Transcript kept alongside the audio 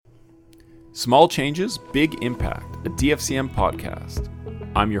Small Changes, Big Impact, a DFCM podcast.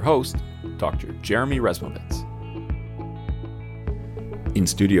 I'm your host, Dr. Jeremy Resmovitz. In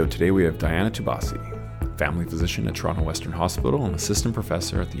studio today we have Diana Tubasi, family physician at Toronto Western Hospital and assistant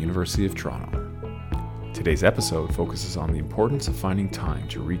professor at the University of Toronto. Today's episode focuses on the importance of finding time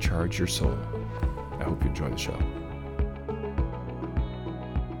to recharge your soul. I hope you enjoy the show.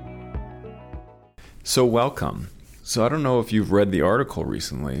 So welcome. So I don't know if you've read the article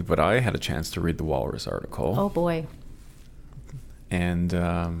recently, but I had a chance to read the Walrus article. Oh boy. And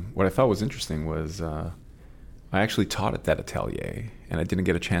what I thought was interesting was I actually taught at that atelier, and I didn't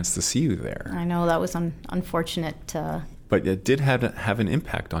get a chance to see you there. I know, that was unfortunate. But it did have an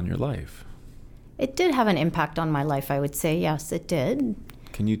impact on your life. It did have an impact on my life, I would say. Yes, it did.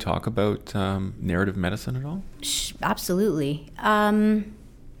 Can you talk about narrative medicine at all? Absolutely.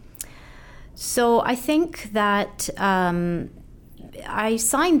 So I think that I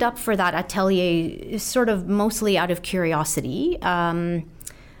signed up for that atelier sort of mostly out of curiosity. I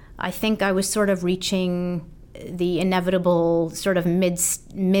think I was sort of reaching the inevitable sort of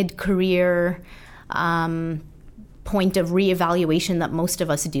mid-career point of reevaluation that most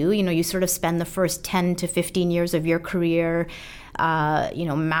of us do. You know, you sort of spend the first 10 to 15 years of your career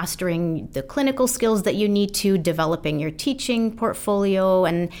mastering the clinical skills that you need to, developing your teaching portfolio.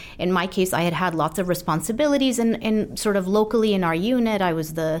 And in my case, I had lots of responsibilities in sort of locally in our unit. I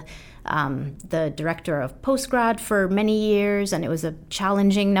was the director of postgrad for many years, and it was a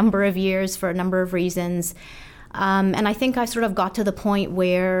challenging number of years for a number of reasons. And I think I sort of got to the point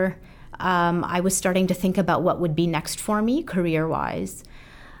where I was starting to think about what would be next for me career-wise.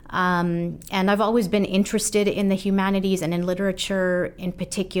 And I've always been interested in the humanities and in literature in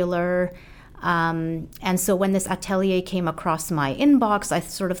particular. And so when this atelier came across my inbox, I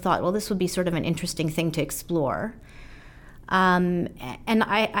sort of thought, well, this would be sort of an interesting thing to explore. And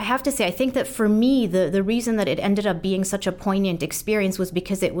I have to say, I think that for me, the reason that it ended up being such a poignant experience was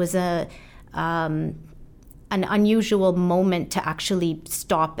because it was an unusual moment to actually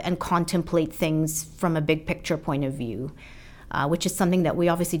stop and contemplate things from a big picture point of view. Which is something that we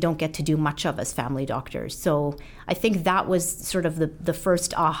obviously don't get to do much of as family doctors. So I think that was sort of the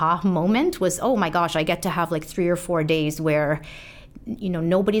first aha moment was, oh my gosh, I get to have like 3 or 4 days where, you know,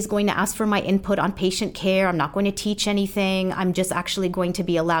 nobody's going to ask for my input on patient care. I'm not going to teach anything. I'm just actually going to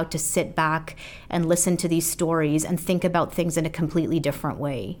be allowed to sit back and listen to these stories and think about things in a completely different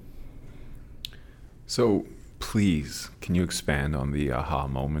way. So please, can you expand on the aha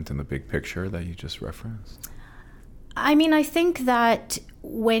moment in the big picture that you just referenced? I mean, I think that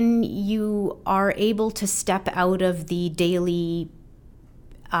when you are able to step out of the daily,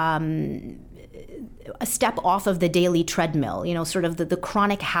 a step off of the daily treadmill, you know, sort of the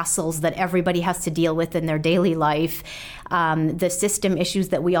chronic hassles that everybody has to deal with in their daily life, the system issues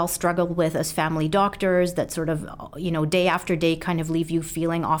that we all struggle with as family doctors that sort of, you know, day after day kind of leave you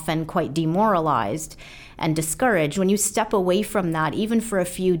feeling often quite demoralized and discouraged. When you step away from that, even for a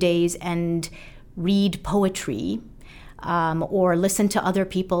few days, and read poetry, or listen to other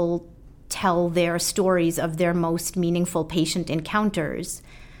people tell their stories of their most meaningful patient encounters.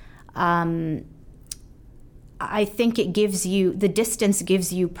 I think it gives you, the distance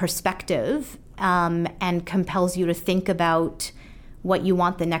gives you perspective and compels you to think about what you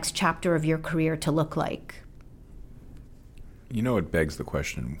want the next chapter of your career to look like. You know, it begs the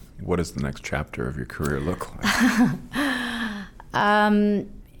question, what does the next chapter of your career look like?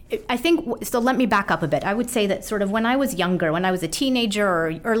 I think, so let me back up a bit. I would say that sort of when I was younger, when I was a teenager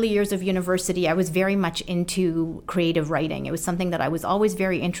or early years of university, I was very much into creative writing. It was something that I was always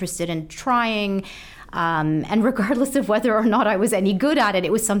very interested in trying. And regardless of whether or not I was any good at it,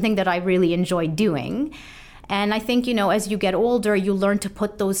 it was something that I really enjoyed doing. And I think, you know, as you get older, you learn to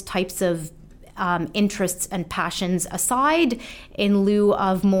put those types of interests and passions aside in lieu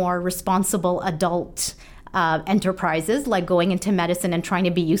of more responsible adult enterprises like going into medicine and trying to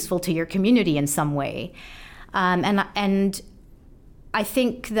be useful to your community in some way. And I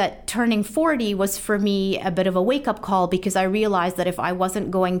think that turning 40 was for me a bit of a wake-up call, because I realized that if I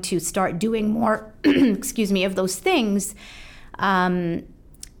wasn't going to start doing more, of those things,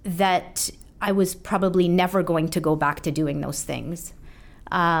 that I was probably never going to go back to doing those things.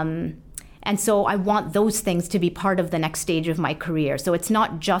 And so I want those things to be part of the next stage of my career. So it's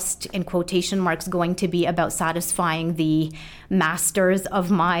not just, in quotation marks, going to be about satisfying the masters of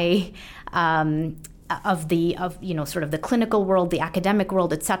my, sort of the clinical world, the academic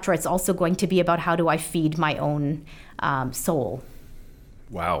world, et cetera. It's also going to be about how do I feed my own soul.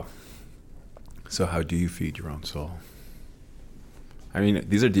 Wow. So how do you feed your own soul? I mean,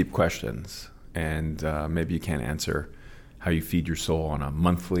 these are deep questions, and maybe you can't answer how you feed your soul on a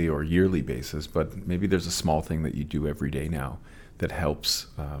monthly or yearly basis, but maybe there's a small thing that you do every day now that helps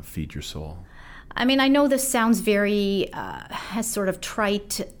feed your soul. I mean, I know this sounds very sort of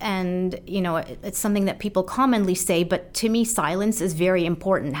trite, and, it's something that people commonly say, but to me, silence is very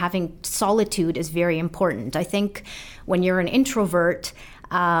important. Having solitude is very important. I think when you're an introvert,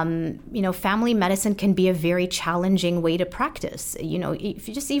 family medicine can be a very challenging way to practice. If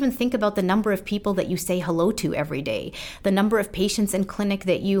you just even think about the number of people that you say hello to every day, the number of patients in clinic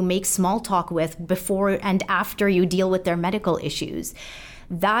that you make small talk with before and after you deal with their medical issues.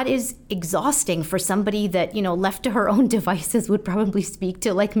 That is exhausting for somebody that, left to her own devices would probably speak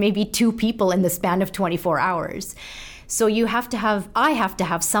to like maybe 2 people in the span of 24 hours. So I have to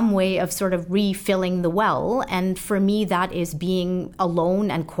have some way of sort of refilling the well. And for me, that is being alone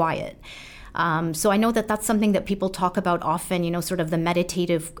and quiet. So I know that that's something that people talk about often, sort of the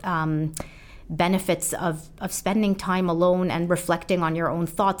meditative benefits of spending time alone and reflecting on your own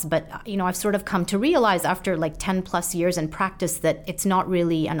thoughts. But, I've sort of come to realize after like 10 plus years in practice that it's not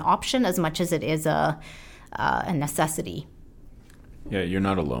really an option as much as it is a necessity. Yeah, you're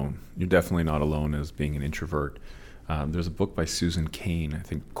not alone. You're definitely not alone as being an introvert. There's a book by Susan Cain, I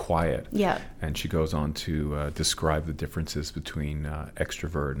think, Quiet. Yeah. And she goes on to describe the differences between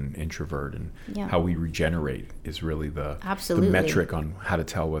extrovert and introvert, and how we regenerate is really the metric on how to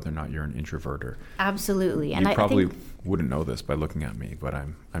tell whether or not you're an introvert or. Absolutely. And I probably wouldn't know this by looking at me, but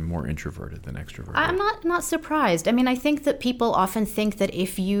I'm more introverted than extroverted. I'm not surprised. I mean, I think that people often think that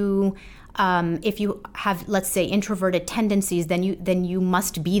if you have, let's say, introverted tendencies, then you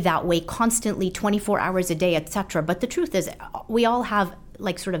must be that way constantly, 24 hours a day, etc. But the truth is, we all have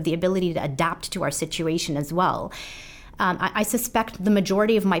like sort of the ability to adapt to our situation as well. I suspect the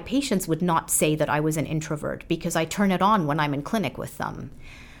majority of my patients would not say that I was an introvert because I turn it on when I'm in clinic with them.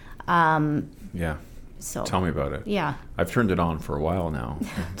 Yeah. So tell me about it. Yeah. I've turned it on for a while now.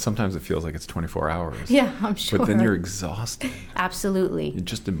 Sometimes it feels like it's 24 hours. Yeah, I'm sure. But then you're exhausted. Absolutely. You're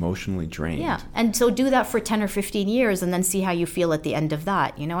just emotionally drained. Yeah. And so do that for 10 or 15 years and then see how you feel at the end of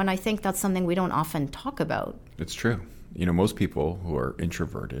that, and I think that's something we don't often talk about. It's true. Most people who are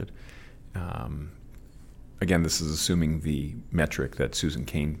introverted, again, this is assuming the metric that Susan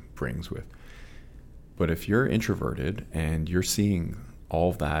Cain brings with. But if you're introverted and you're seeing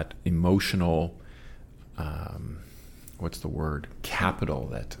all that emotional what's the word? Capital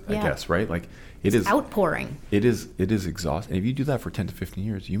that, I guess, right? Like it is outpouring. It is exhausting. If you do that for 10 to 15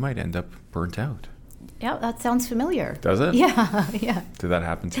 years, you might end up burnt out. Yeah, that sounds familiar. Does it? Yeah, yeah. Did that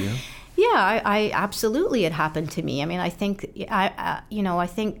happen to you? Yeah, I absolutely, it happened to me. I mean, I think even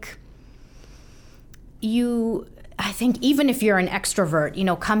if you're an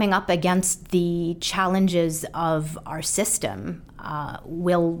extrovert, coming up against the challenges of our system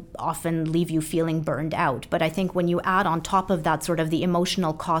will often leave you feeling burned out. But I think when you add on top of that sort of the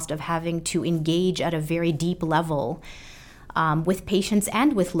emotional cost of having to engage at a very deep level with patients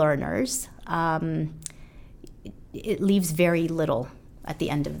and with learners, it leaves very little at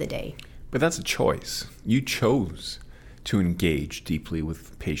the end of the day. But that's a choice. You chose to engage deeply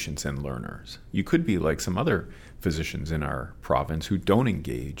with patients and learners. You could be like some other physicians in our province who don't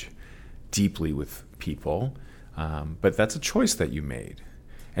engage deeply with people, but that's a choice that you made.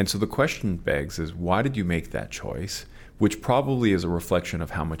 And so the question begs is, why did you make that choice? Which probably is a reflection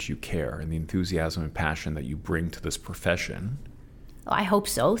of how much you care and the enthusiasm and passion that you bring to this profession. I hope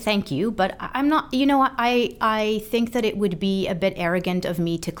so. Thank you. But I'm not, I think that it would be a bit arrogant of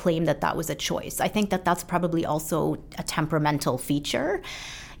me to claim that that was a choice. I think that that's probably also a temperamental feature.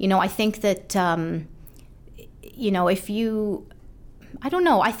 I think that, I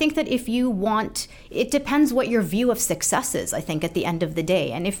think that if you want, it depends what your view of success is, I think, at the end of the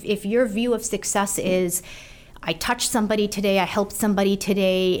day. And if your view of success is, I touched somebody today, I helped somebody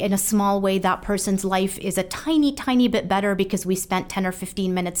today in a small way, that person's life is a tiny, tiny bit better because we spent 10 or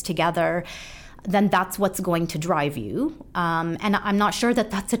 15 minutes together, then that's what's going to drive you. And I'm not sure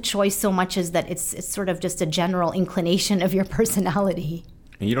that that's a choice so much as that it's sort of just a general inclination of your personality.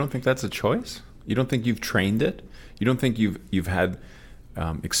 And you don't think that's a choice? You don't think you've trained it? You don't think you've had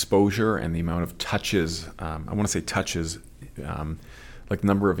exposure and the amount of touches, I want to say touches, like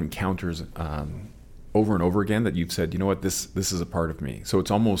number of encounters over and over again that you've said, you know what, this is a part of me. So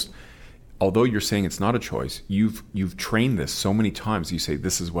it's almost, although you're saying it's not a choice, you've trained this so many times, you say,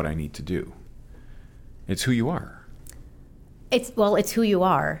 this is what I need to do. It's who you are. It's who you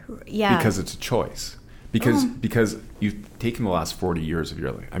are. Yeah. Because it's a choice. Because you've taken the last 40 years of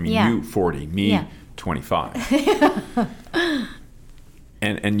your life. I mean, you 40, me 25.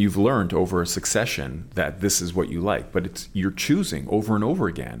 And you've learned over a succession that this is what you like, but you're choosing over and over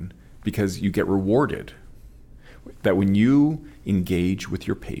again because you get rewarded. that when you engage with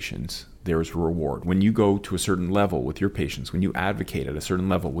your patients, there's reward. When you go to a certain level with your patients, when you advocate at a certain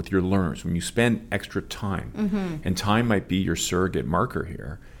level with your learners, when you spend extra time, and time might be your surrogate marker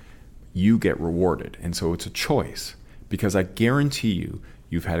here, you get rewarded. And so it's a choice, because I guarantee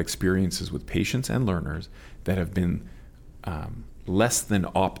you've had experiences with patients and learners that have been less than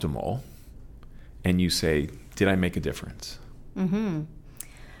optimal, and you say, did I make a difference?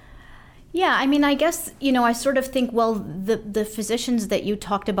 Yeah, I mean, I guess, I sort of think, well, the physicians that you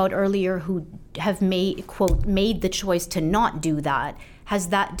talked about earlier who have made the choice to not do that,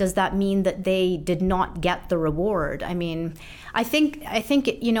 does that mean that they did not get the reward? I mean, I think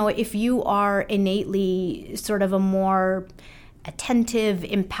if you are innately sort of a more attentive,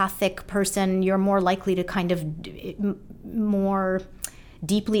 empathic person, you're more likely to kind of more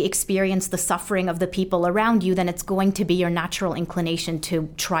deeply experience the suffering of the people around you, then it's going to be your natural inclination to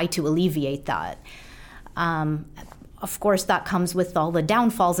try to alleviate that. Of course, that comes with all the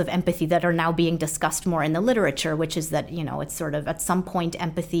downfalls of empathy that are now being discussed more in the literature, which is that, it's sort of at some point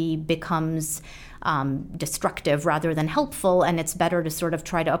empathy becomes destructive rather than helpful, and it's better to sort of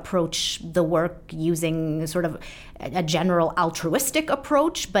try to approach the work using sort of a general altruistic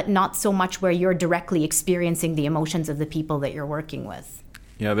approach, but not so much where you're directly experiencing the emotions of the people that you're working with.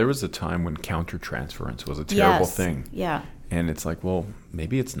 Yeah, there was a time when countertransference was a terrible thing. Yeah. And it's like, well,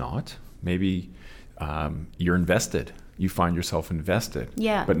 maybe it's not. Maybe you're invested. You find yourself invested.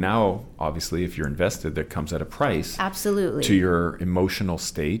 Yeah. But now, obviously, if you're invested, that comes at a price. Absolutely. To your emotional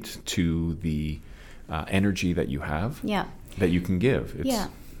state, to the energy that you have. Yeah. That you can give.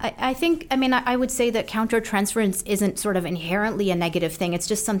 I would say that countertransference isn't sort of inherently a negative thing. It's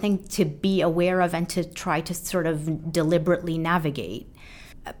just something to be aware of and to try to sort of deliberately navigate.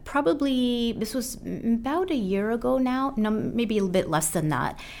 Probably, this was about a year ago now, no, maybe a little bit less than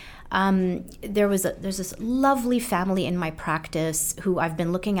that. There's this lovely family in my practice who I've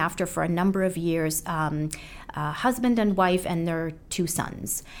been looking after for a number of years, husband and wife and their 2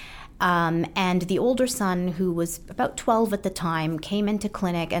 sons. And the older son, who was about 12 at the time, came into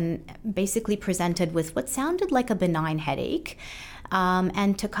clinic and basically presented with what sounded like a benign headache.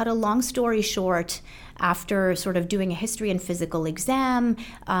 And to cut a long story short, after sort of doing a history and physical exam,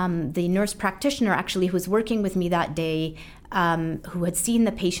 the nurse practitioner actually who was working with me that day, who had seen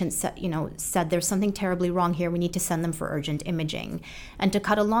the patient, said there's something terribly wrong here. We need to send them for urgent imaging. And to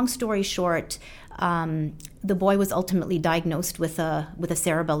cut a long story short, the boy was ultimately diagnosed with a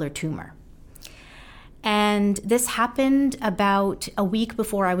cerebellar tumor. And this happened about a week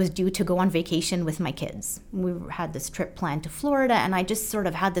before I was due to go on vacation with my kids. We had this trip planned to Florida, and I just sort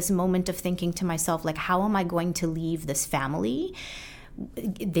of had this moment of thinking to myself, like, how am I going to leave this family?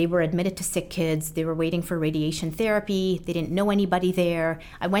 They were admitted to sick kids. They were waiting for radiation therapy. They didn't know anybody there.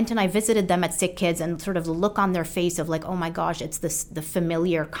 I went and I visited them at sick kids, and sort of the look on their face of like, oh my gosh, it's the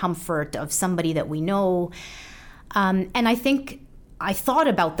familiar comfort of somebody that we know. And I think I thought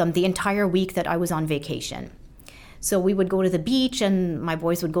about them the entire week that I was on vacation. So we would go to the beach and my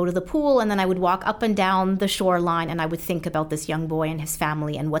boys would go to the pool, and then I would walk up and down the shoreline and I would think about this young boy and his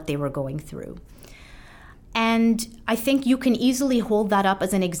family and what they were going through. And I think you can easily hold that up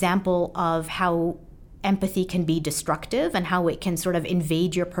as an example of how empathy can be destructive and how it can sort of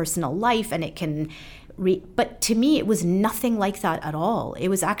invade your personal life, and it can but to me it was nothing like that at all. It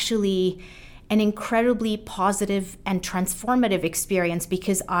was actually an incredibly positive and transformative experience,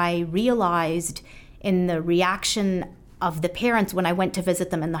 because I realized in the reaction of the parents when I went to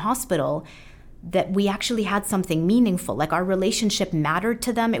visit them in the hospital that we actually had something meaningful. Like, our relationship mattered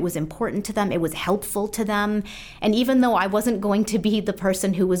to them. It was important to them. It was helpful to them. And even though I wasn't going to be the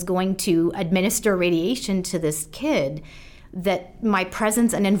person who was going to administer radiation to this kid, that my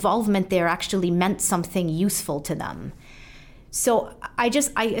presence and involvement there actually meant something useful to them. So I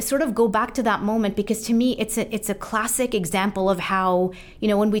sort of go back to that moment, because to me it's a classic example of how,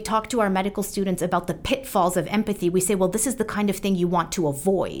 when we talk to our medical students about the pitfalls of empathy, we say, well, this is the kind of thing you want to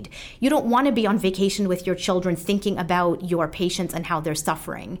avoid. You don't want to be on vacation with your children thinking about your patients and how they're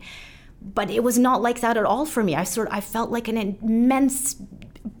suffering. But it was not like that at all for me. I felt like an immense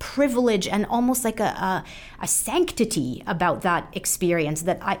privilege and almost like a sanctity about that experience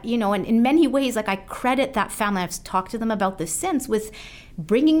that and in many ways, like, I credit that family. I've talked to them about this since, with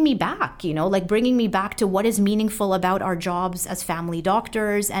bringing me back, like bringing me back to what is meaningful about our jobs as family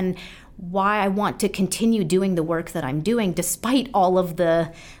doctors and why I want to continue doing the work that I'm doing despite all of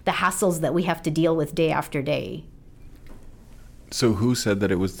the hassles that we have to deal with day after day. So who said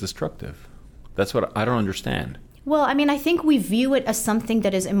that it was destructive? That's what I don't understand. Well, I mean, I think we view it as something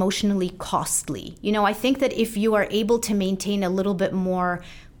that is emotionally costly. I think that if you are able to maintain a little bit more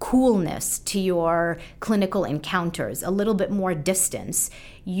coolness to your clinical encounters, a little bit more distance,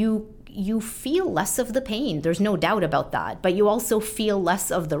 you feel less of the pain. There's no doubt about that. But you also feel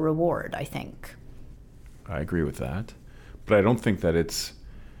less of the reward, I think. I agree with that. But I don't think that it's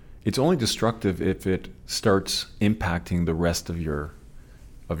only destructive if it starts impacting the rest of your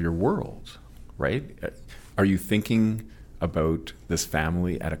world, right? Are you thinking about this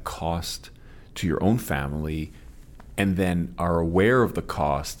family at a cost to your own family, and then are aware of the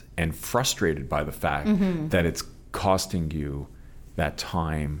cost and frustrated by the fact that it's costing you that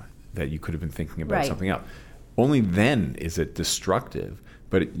time that you could have been thinking about something else? Only then is it destructive.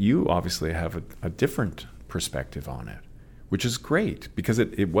 But you obviously have a different perspective on it, which is great, because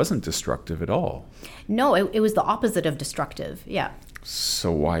it wasn't destructive at all. No, it was the opposite of destructive. Yeah.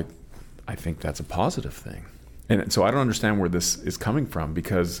 So I think that's a positive thing. And so I don't understand where this is coming from,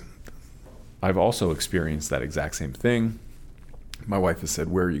 because I've also experienced that exact same thing. My wife has said,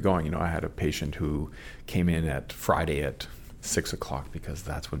 "Where are you going?" I had a patient who came in at Friday at 6:00, because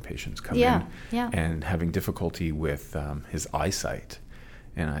that's when patients come in, and having difficulty with his eyesight.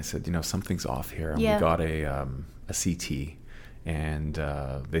 And I said, something's off here. And we got a CT, and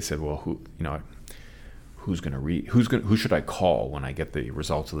they said, "Well, who should I call when I get the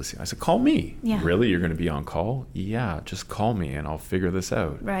results of the CT?" I said, "Call me." Yeah. "Really? You're going to be on call?" "Yeah, just call me and I'll figure this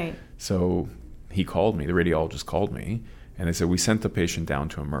out." Right. So he called me, the radiologist called me, and they said, "We sent the patient down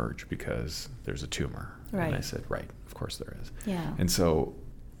to emerge because there's a tumor." Right. And I said, "Right, of course there is." Yeah. And so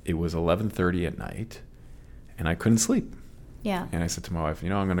it was 11:30 at night, and I couldn't sleep. Yeah. And I said to my wife,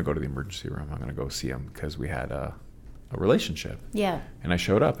 I'm going to go to the emergency room. I'm going to go see him, because we had a relationship. Yeah. And I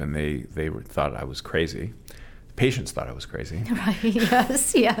showed up, and they thought I was crazy. The patients thought I was crazy. Right.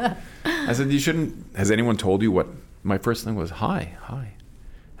 Yes. Yeah. I said, has anyone told you what? My first thing was, hi.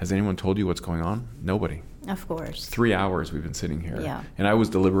 Has anyone told you what's going on? Nobody. Of course. 3 hours we've been sitting here. Yeah. And I was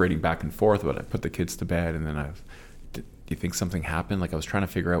deliberating back and forth, but I put the kids to bed, and then do you think something happened? Like, I was trying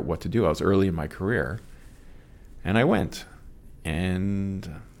to figure out what to do. I was early in my career, and I went. And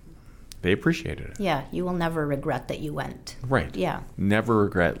they appreciated it. Yeah, you will never regret that you went. Right. Yeah. Never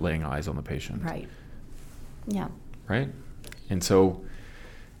regret laying eyes on the patient. Right. Yeah. Right? And so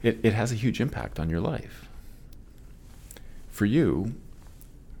it has a huge impact on your life. For you,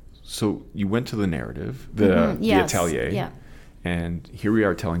 so you went to the narrative, the atelier. Yeah. And here we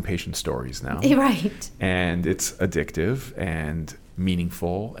are telling patient stories now. Right. And it's addictive and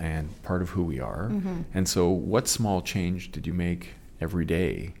meaningful and part of who we are. And so what small change did you make every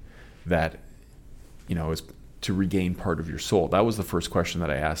day that, is to regain part of your soul? That was the first question that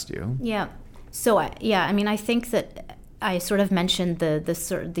I asked you. Yeah. So, I think that I sort of mentioned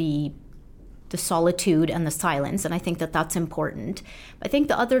the solitude and the silence, and I think that that's important. I think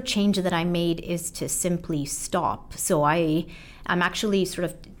the other change that I made is to simply stop. So I'm actually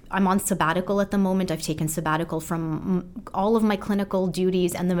I'm on sabbatical at the moment. I've taken sabbatical from all of my clinical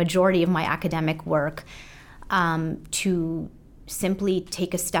duties and the majority of my academic work to simply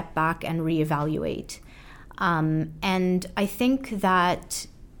take a step back and reevaluate. And I think that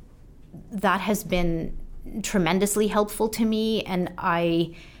has been tremendously helpful to me, and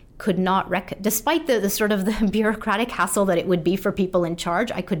I could not despite the sort of the bureaucratic hassle that it would be for people in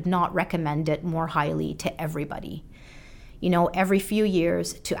charge, I could not recommend it more highly to everybody. Every few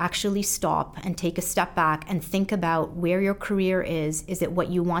years, to actually stop and take a step back and think about where your career is. Is it what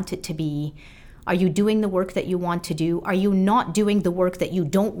you want it to be? Are you doing the work that you want to do? Are you not doing the work that you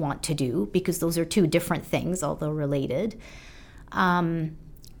don't want to do? Because those are two different things, although related. And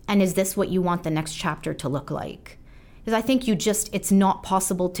is this what you want the next chapter to look like? Because I think it's not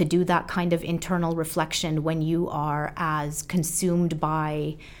possible to do that kind of internal reflection when you are as consumed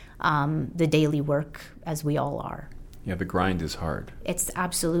by the daily work as we all are. Yeah, the grind is hard. It's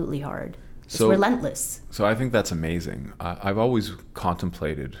absolutely hard. It's relentless. So I think that's amazing. I've always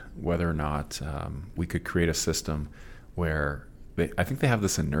contemplated whether or not we could create a system where I think they have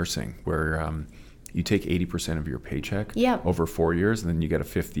this in nursing, where you take 80% of your paycheck over 4 years, and then you get a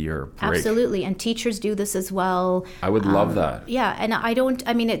 5th-year break. Absolutely, and teachers do this as well. I would love that. Yeah, and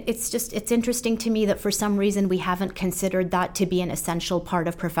it's interesting to me that for some reason we haven't considered that to be an essential part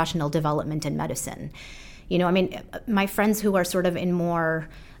of professional development in medicine. My friends who are sort of in more,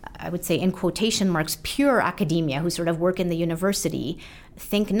 I would say in quotation marks, pure academia, who sort of work in the university,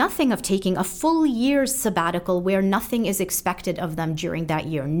 think nothing of taking a full year's sabbatical where nothing is expected of them during that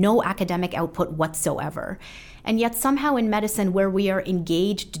year, no academic output whatsoever. And yet somehow in medicine, where we are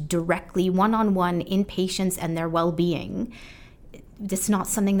engaged directly, one-on-one in patients and their well-being, it's not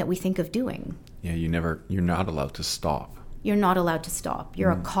something that we think of doing. Yeah, you're not allowed to stop. You're not allowed to stop.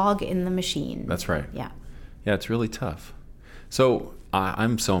 You're a cog in the machine. That's right. Yeah. Yeah, it's really tough. So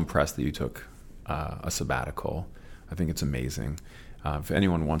I'm so impressed that you took a sabbatical. I think it's amazing. If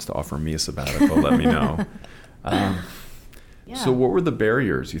anyone wants to offer me a sabbatical, let me know. So what were the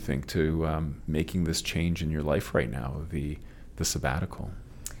barriers, you think, to making this change in your life right now, the sabbatical?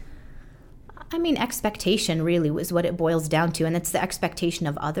 I mean, expectation really was what it boils down to, and it's the expectation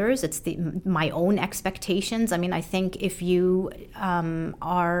of others. It's my own expectations. I mean, I think if you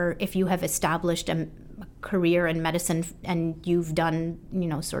have established a career in medicine and you've done,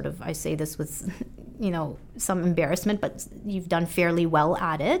 sort of, I say this with, some embarrassment, but you've done fairly well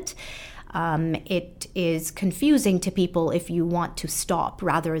at it. It is confusing to people if you want to stop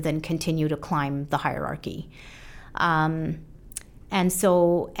rather than continue to climb the hierarchy.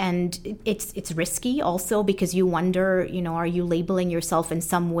 And it's risky also because you wonder, are you labeling yourself in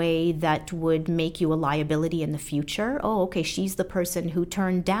some way that would make you a liability in the future? Oh, okay, she's the person who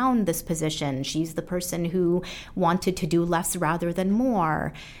turned down this position. She's the person who wanted to do less rather than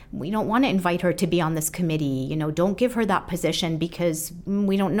more. We don't want to invite her to be on this committee. Don't give her that position because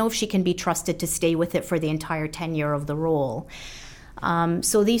we don't know if she can be trusted to stay with it for the entire tenure of the role.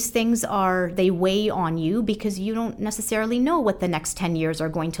 So these things they weigh on you because you don't necessarily know what the next 10 years are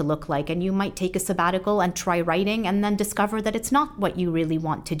going to look like. And you might take a sabbatical and try writing and then discover that it's not what you really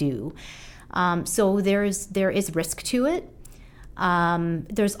want to do. So there is risk to it.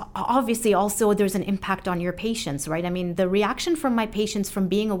 There's obviously also there's an impact on your patients, right? I mean, the reaction from my patients from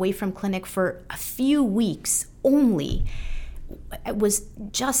being away from clinic for a few weeks only was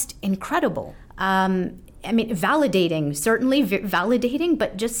just incredible. I mean, validating, certainly validating,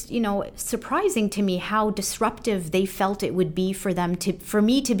 but just, surprising to me how disruptive they felt it would be for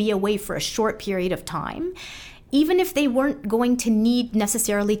me to be away for a short period of time, even if they weren't going to need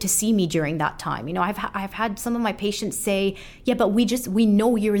necessarily to see me during that time. I've had some of my patients say, yeah, but we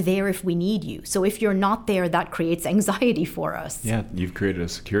know you're there if we need you. So if you're not there, that creates anxiety for us. Yeah, you've created a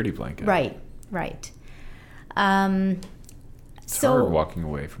security blanket. Right. It's hard walking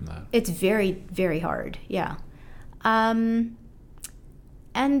away from that. It's very, very hard, yeah. And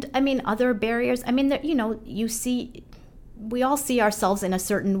I mean, other barriers, I mean, we all see ourselves in a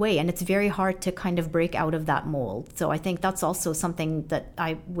certain way, and it's very hard to kind of break out of that mold. So I think that's also something that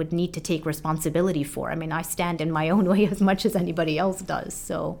I would need to take responsibility for. I mean, I stand in my own way as much as anybody else does,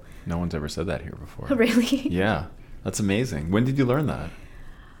 so. No one's ever said that here before. Really? Yeah, that's amazing. When did you learn that?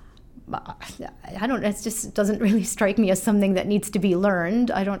 I don't, it just doesn't really strike me as something that needs to be learned.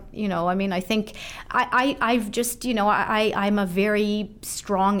 I don't, I mean, I think I've just, I'm a very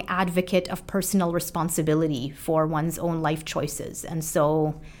strong advocate of personal responsibility for one's own life choices. And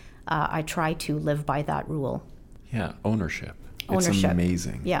so I try to live by that rule. Yeah, ownership. It's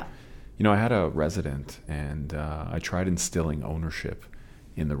amazing. Yeah. I had a resident and I tried instilling ownership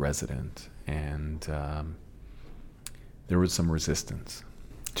in the resident and there was some resistance.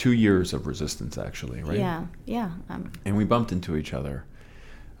 2 years of resistance, actually, right? Yeah. And we bumped into each other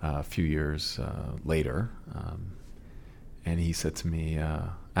a few years later, and he said to me,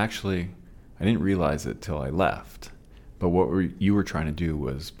 actually, I didn't realize it till I left, but what you were trying to do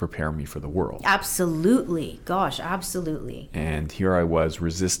was prepare me for the world. Absolutely. Gosh, absolutely. And here I was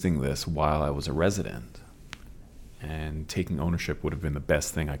resisting this while I was a resident, and taking ownership would have been the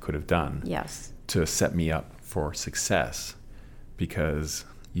best thing I could have done. Yes. To set me up for success, because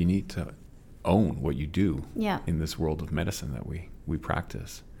you need to own what you do in this world of medicine that we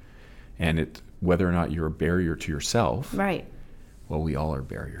practice. And whether or not you're a barrier to yourself, right? Well, we all are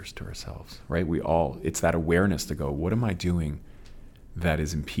barriers to ourselves, right? It's that awareness to go, what am I doing that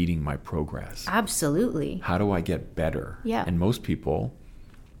is impeding my progress? Absolutely. How do I get better? Yeah. And most people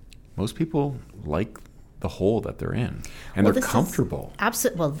like the hole that they're in, and they're comfortable.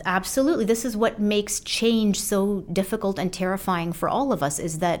 Absolutely. This is what makes change so difficult and terrifying for all of us,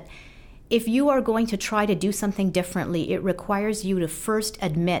 is that if you are going to try to do something differently, it requires you to first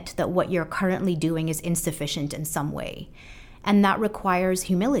admit that what you're currently doing is insufficient in some way. And that requires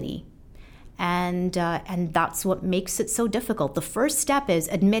humility. And that's what makes it so difficult. The first step is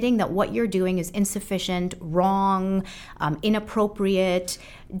admitting that what you're doing is insufficient, wrong, inappropriate,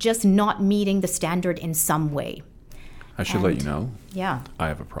 just not meeting the standard in some way. I should let you know. Yeah. I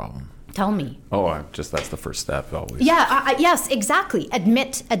have a problem. Tell me. Oh, that's the first step always. Yeah, yes, exactly.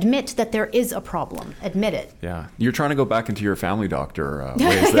 Admit that there is a problem. Admit it. Yeah. You're trying to go back into your family doctor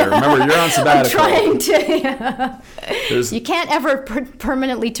ways there. Remember, you're on sabbatical. I'm trying to, yeah. You can't ever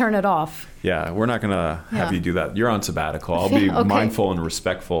permanently turn it off. Yeah, we're not going to have you do that. You're on sabbatical. I'll be mindful and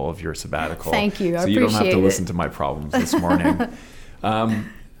respectful of your sabbatical. Thank you. I appreciate it. So you don't have to listen to my problems this morning.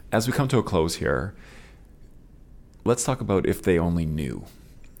 As we come to a close here, let's talk about if they only knew.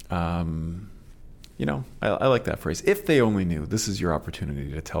 I like that phrase. If they only knew. This is your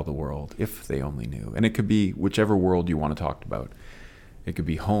opportunity to tell the world. If they only knew. And it could be whichever world you want to talk about. It could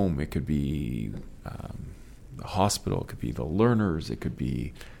be home. It could be the hospital. It could be the learners. It could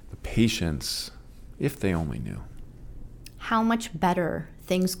be the patients. If they only knew. How much better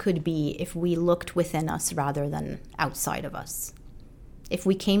things could be if we looked within us rather than outside of us. If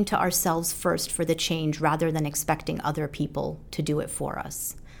we came to ourselves first for the change rather than expecting other people to do it for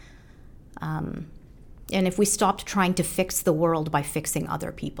us. And if we stopped trying to fix the world by fixing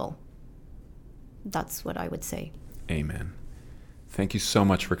other people. That's what I would say. Amen. Thank you so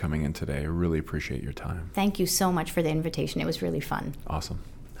much for coming in today. I really appreciate your time. Thank you so much for the invitation. It was really fun. Awesome.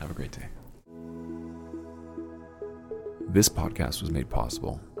 Have a great day. This podcast was made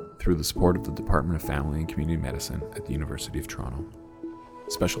possible through the support of the Department of Family and Community Medicine at the University of Toronto.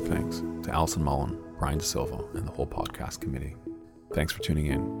 Special thanks to Alison Mullen, Brian De Silva, and the whole podcast committee. Thanks for tuning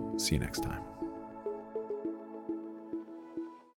in. See you next time.